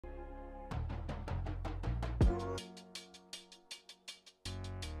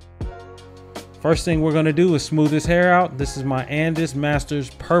First thing we're gonna do is smooth this hair out. This is my Andis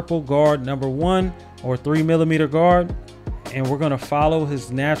Masters purple guard number 1 or 3mm guard. And we're gonna follow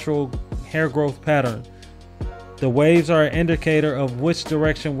his natural hair growth pattern. The waves are an indicator of which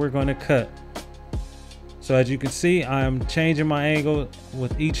direction we're gonna cut. So as you can see, I'm changing my angle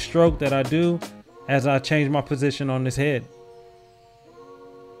with each stroke that I do as I change my position on this head.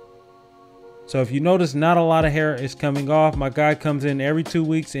 So if you notice, not a lot of hair is coming off. My guy comes in every 2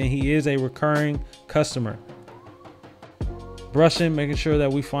 weeks and he is a recurring customer. Brushing, making sure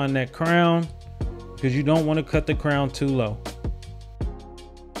that we find that crown, because you don't want to cut the crown too low.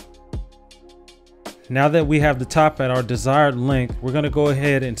 Now that we have the top at our desired length, we're going to go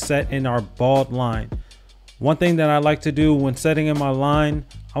ahead and set in our bald line. One thing that I like to do when setting in my line,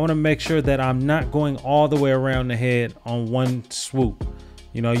 I want to make sure that I'm not going all the way around the head on one swoop.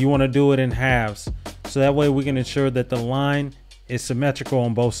 You know, you want to do it in halves, so that way we can ensure that the line is symmetrical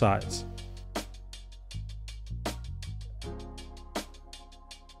on both sides.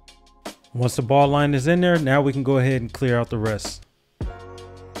 Once the bald line is in there, now we can go ahead and clear out the rest.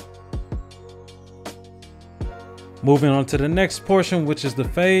 Moving on to the next portion, which is the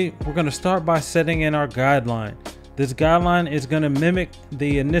fade, we're going to start by setting in our guideline. This guideline is going to mimic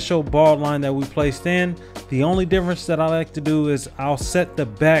the initial bald line that we placed in. The only difference that I like to do is I'll set the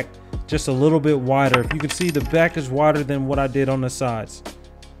back just a little bit wider. If you can see, the back is wider than what I did on the sides.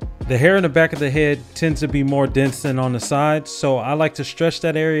 The hair in the back of the head tends to be more dense than on the sides, so I like to stretch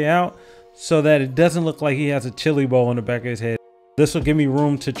that area out so that it doesn't look like he has a chili bowl in the back of his head. This will give me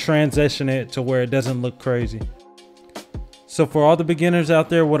room to transition it to where it doesn't look crazy. So for all the beginners out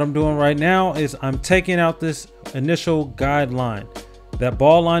there, what I'm doing right now is I'm taking out this initial guideline. That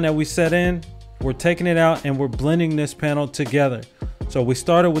bald line that we set in, we're taking it out and we're blending this panel together. So we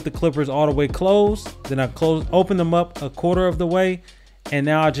started with the clippers all the way closed, then I opened them up a quarter of the way, and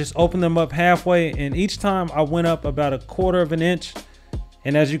now I just opened them up halfway, and each time I went up about a quarter of an inch.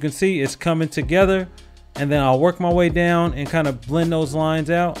 And as you can see, it's coming together, and then I'll work my way down and kind of blend those lines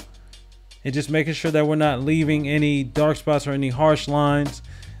out. And just making sure that we're not leaving any dark spots or any harsh lines.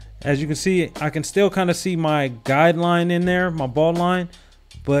 As you can see, I can still kind of see my guideline in there, my bald line,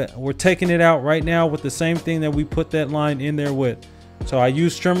 but we're taking it out right now with the same thing that we put that line in there with. So I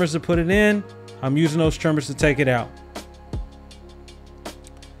use trimmers to put it in. I'm using those trimmers to take it out.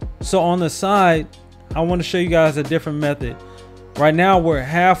 So on the side, I want to show you guys a different method. Right now we're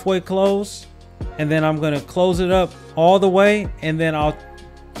halfway closed, and then I'm going to close it up all the way, and then I'll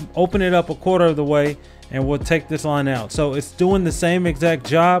open it up a quarter of the way and we'll take this line out. So it's doing the same exact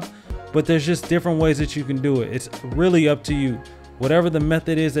job, but there's just different ways that you can do it. It's really up to you. Whatever the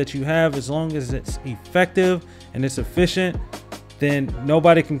method is that you have, as long as it's effective and it's efficient, then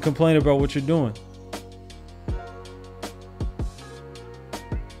nobody can complain about what you're doing.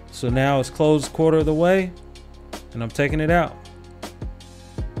 So now it's closed quarter of the way and I'm taking it out.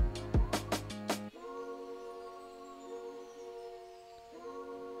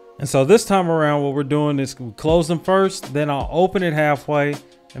 And so this time around, what we're doing is we close them first, then I'll open it halfway,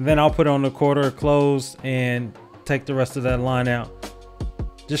 and then I'll put it on the quarter closed and take the rest of that line out.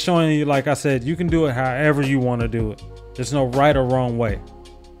 Just showing you, like I said, you can do it however you want to do it. There's no right or wrong way.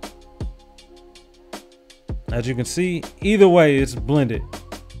 As you can see, either way, it's blended.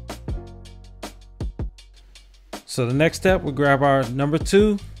 So the next step, we grab our number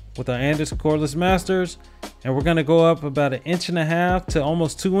 2 with our Andis Cordless Masters, and we're gonna go up about 1.5 inches to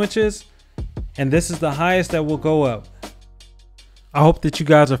almost 2 inches. And this is the highest that will go up. I hope that you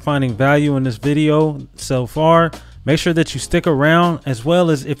guys are finding value in this video so far. Make sure that you stick around, as well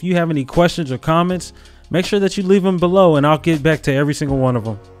as if you have any questions or comments, make sure that you leave them below and I'll get back to every single one of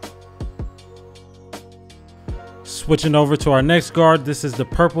them. Switching over to our next guard, this is the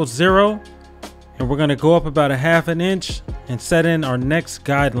purple 0. And we're gonna go up about 1/2 inch and set in our next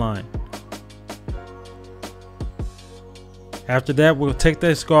guideline. After that, we'll take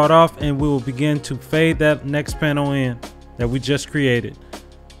this guard off and we will begin to fade that next panel in that we just created.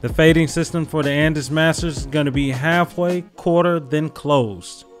 The fading system for the Andis Masters is going to be halfway, quarter, then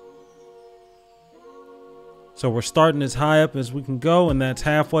closed. So we're starting as high up as we can go, and that's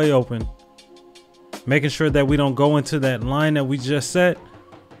halfway open. Making sure that we don't go into that line that we just set,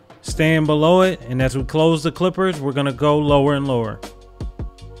 staying below it, and as we close the clippers, we're going to go lower and lower.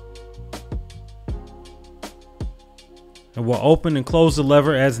 And we'll open and close the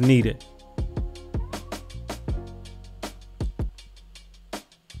lever as needed.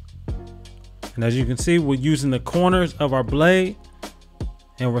 And as you can see, we're using the corners of our blade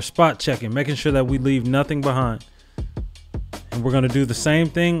and we're spot checking, making sure that we leave nothing behind. And we're going to do the same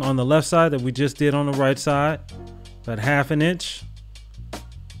thing on the left side that we just did on the right side, about 1/2 inch.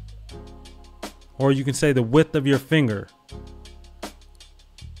 or you can say the width of your finger.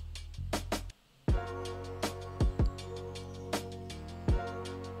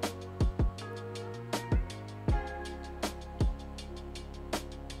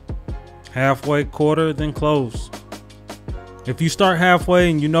 Halfway, quarter, then close. If you start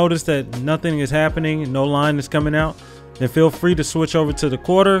halfway and you notice that nothing is happening, no line is coming out, then feel free to switch over to the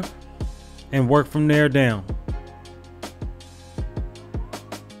quarter and work from there down.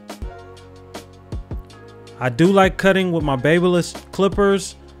 I do like cutting with my babyless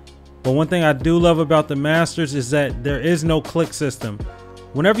clippers, but one thing I do love about the Masters is that there is no click system.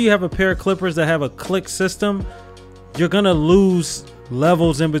 Whenever you have a pair of clippers that have a click system, you're gonna lose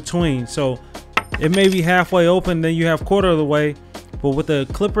levels in between. So it may be halfway open, then you have quarter of the way, but with a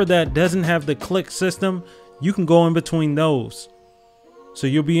clipper that doesn't have the click system, you can go in between those. So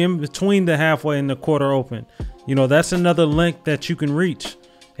you'll be in between the halfway and the quarter open. You know, that's another length that you can reach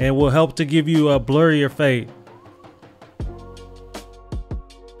and will help to give you a blurrier fade.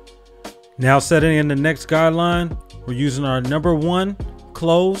 Now setting in the next guideline, we're using our number 1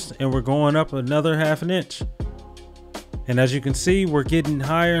 closed and we're going up another 1/2 inch. And as you can see, we're getting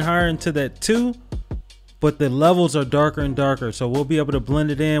higher and higher into that 2, but the levels are darker and darker. So we'll be able to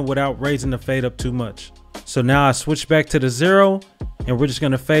blend it in without raising the fade up too much. So now I switch back to the 0 and we're just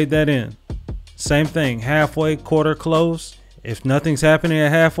gonna fade that in. Same thing, halfway, quarter, close. If nothing's happening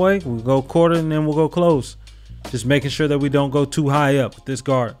at halfway, we'll go quarter and then we'll go close. Just making sure that we don't go too high up with this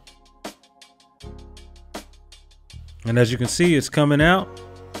guard. And as you can see, it's coming out.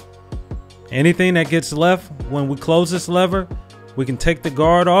 Anything that gets left when we close this lever, we can take the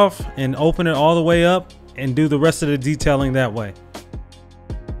guard off and open it all the way up and do the rest of the detailing that way.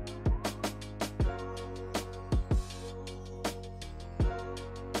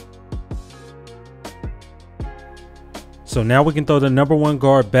 So now we can throw the number 1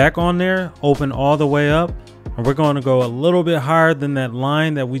 guard back on there, open all the way up, and we're going to go a little bit higher than that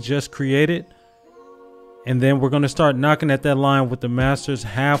line that we just created. And then we're going to start knocking at that line with the Masters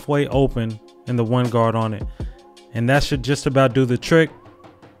halfway open and the 1 guard on it. And that should just about do the trick.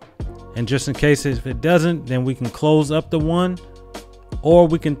 And just in case if it doesn't, then we can close up the 1, or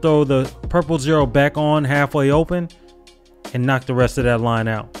we can throw the purple 0 back on halfway open and knock the rest of that line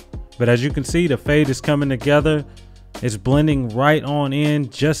out. But as you can see, the fade is coming together. It's blending right on in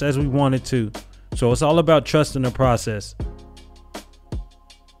just as we want it to. So it's all about trusting the process.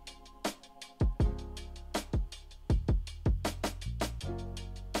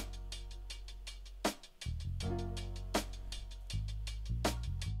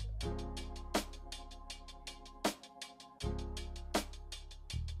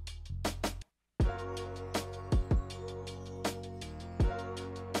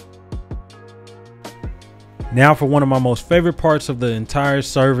 Now for one of my most favorite parts of the entire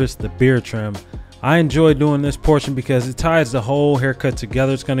service, the beard trim. I enjoy doing this portion because it ties the whole haircut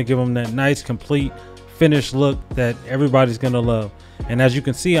together. It's going to give them that nice, complete, finished look that everybody's going to love. And as you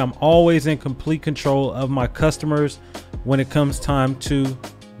can see, I'm always in complete control of my customers when it comes time to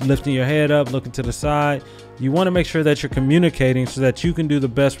lifting your head up, looking to the side. You want to make sure that you're communicating so that you can do the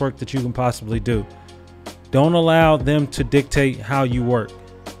best work that you can possibly do. Don't allow them to dictate how you work.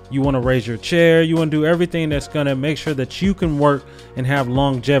 You want to raise your chair. You want to do everything that's going to make sure that you can work and have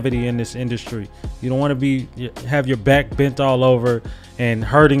longevity in this industry. You don't want to have your back bent all over and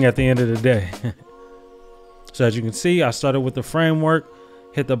hurting at the end of the day. So as you can see, I started with the framework,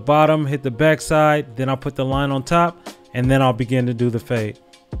 hit the bottom, hit the back side, then I'll put the line on top, and then I'll begin to do the fade.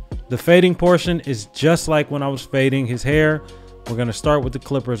 The fading portion is just like when I was fading his hair. We're going to start with the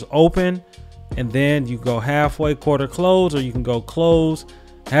clippers open, and then you go halfway, quarter, close, or you can go close,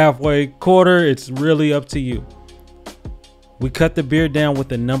 halfway, quarter. It's really up to you. We cut the beard down with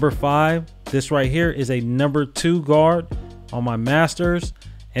the number 5. This right here is a number 2 guard on my Masters,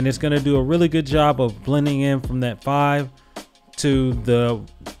 and it's going to do a really good job of blending in from that 5 to the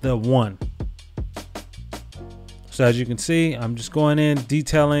 1. So as you can see, I'm just going in,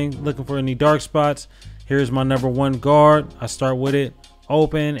 detailing, looking for any dark spots. Here's my number 1 guard. I start with it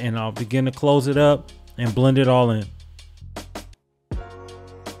open, and I'll begin to close it up and blend it all in.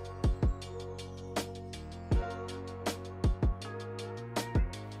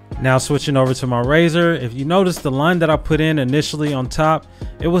 Now switching over to my razor, if you notice the line that I put in initially on top,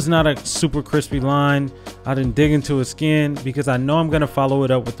 it was not a super crispy line. I didn't dig into his skin because I know I'm going to follow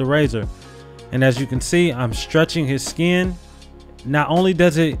it up with the razor. And as you can see, I'm stretching his skin. Not only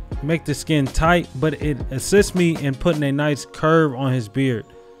does it make the skin tight, but it assists me in putting a nice curve on his beard.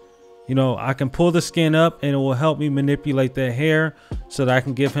 You know, I can pull the skin up and it will help me manipulate that hair so that I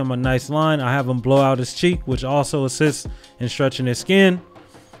can give him a nice line. I have him blow out his cheek, which also assists in stretching his skin.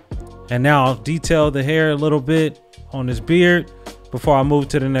 And now I'll detail the hair a little bit on his beard before I move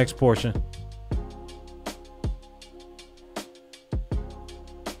to the next portion.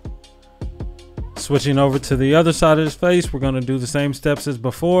 Switching over to the other side of his face, we're going to do the same steps as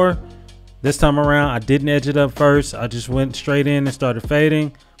before. This time around, I didn't edge it up first. I just went straight in and started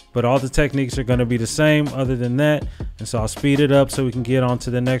fading, but all the techniques are going to be the same other than that. And so I'll speed it up so we can get on to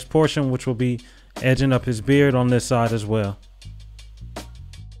the next portion, which will be edging up his beard on this side as well.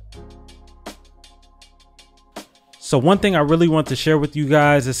 So one thing I really want to share with you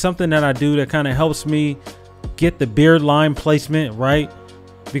guys is something that I do that kind of helps me get the beard line placement right,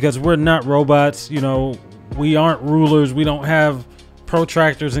 because we're not robots. You know, we aren't rulers. We don't have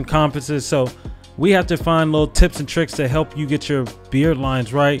protractors and compasses. So we have to find little tips and tricks to help you get your beard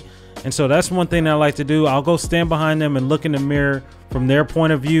lines right. And so that's one thing that I like to do. I'll go stand behind them and look in the mirror from their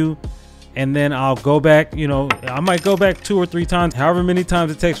point of view. And then I'll go back, you know, I might go back 2 or 3 times, however many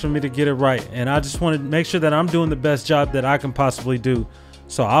times it takes for me to get it right. And I just want to make sure that I'm doing the best job that I can possibly do.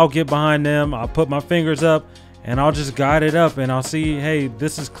 So I'll get behind them, I'll put my fingers up, and I'll just guide it up, and I'll see, hey,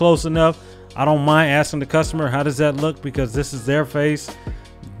 this is close enough. I don't mind asking the customer, how does that look? Because this is their face.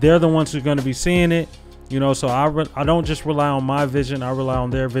 They're the ones who are going to be seeing it, you know, so I don't just rely on my vision. I rely on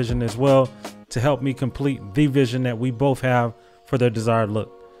their vision as well to help me complete the vision that we both have for their desired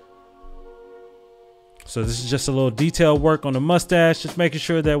look. So this is just a little detail work on the mustache, just making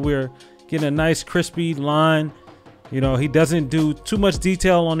sure that we're getting a nice crispy line. You know, he doesn't do too much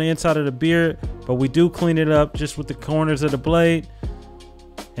detail on the inside of the beard, but we do clean it up just with the corners of the blade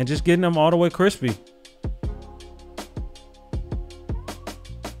and just getting them all the way crispy.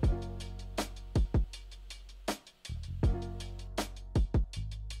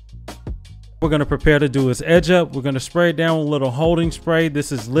 We're going to prepare to do his edge up. We're going to spray it down with a little holding spray.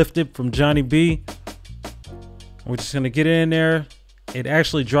 This is Lifted from Johnny B. We're just going to get it in there. It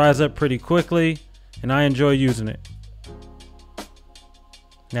actually dries up pretty quickly, and I enjoy using it.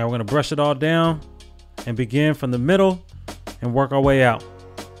 Now we're going to brush it all down and begin from the middle and work our way out.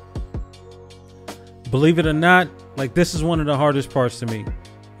 Believe it or not, like, this is one of the hardest parts to me.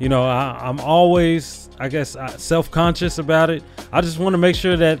 You know, I'm always, I guess, self-conscious about it. I just want to make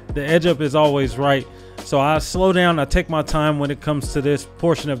sure that the edge up is always right. So I slow down, I take my time when it comes to this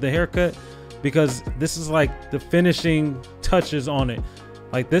portion of the haircut, because this is like the finishing touches on it.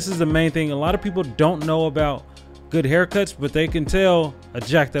 Like, this is the main thing. A lot of people don't know about good haircuts, but they can tell a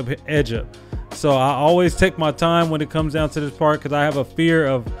jacked up edge up. So I always take my time when it comes down to this part, because I have a fear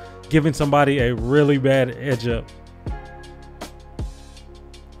of giving somebody a really bad edge up.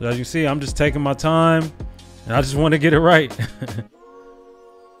 So as you see, I'm just taking my time, and I just want to get it right.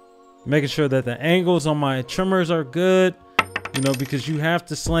 Making sure that the angles on my trimmers are good, you know, because you have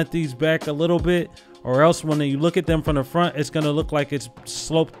to slant these back a little bit, or else when you look at them from the front, it's going to look like it's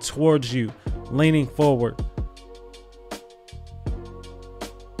sloped towards you, leaning forward.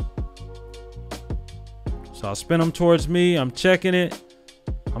 So I'll spin them towards me. I'm checking it.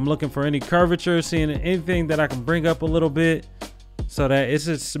 I'm looking for any curvature, seeing anything that I can bring up a little bit so that it's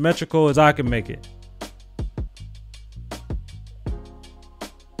as symmetrical as I can make it.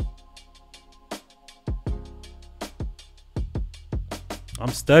 I'm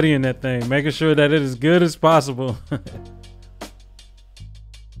studying that thing, making sure that it is good as possible.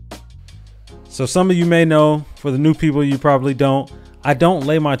 So some of you may know, for the new people, you probably don't. I don't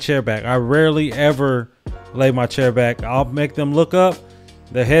lay my chair back. I rarely ever lay my chair back. I'll make them look up.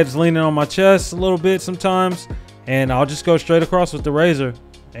 The head's leaning on my chest a little bit sometimes, and I'll just go straight across with the razor,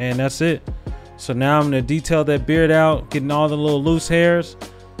 and that's it. So now I'm gonna detail that beard out, getting all the little loose hairs,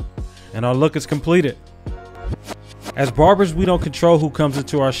 and our look is completed. As barbers, we don't control who comes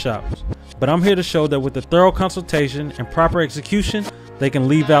into our shops, but I'm here to show that with a thorough consultation and proper execution, they can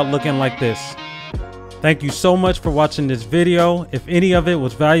leave out looking like this. Thank you so much for watching this video. If any of it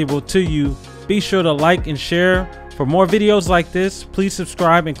was valuable to you, be sure to like and share. For more videos like this, please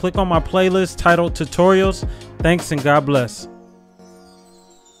subscribe and click on my playlist titled Tutorials. Thanks and God bless.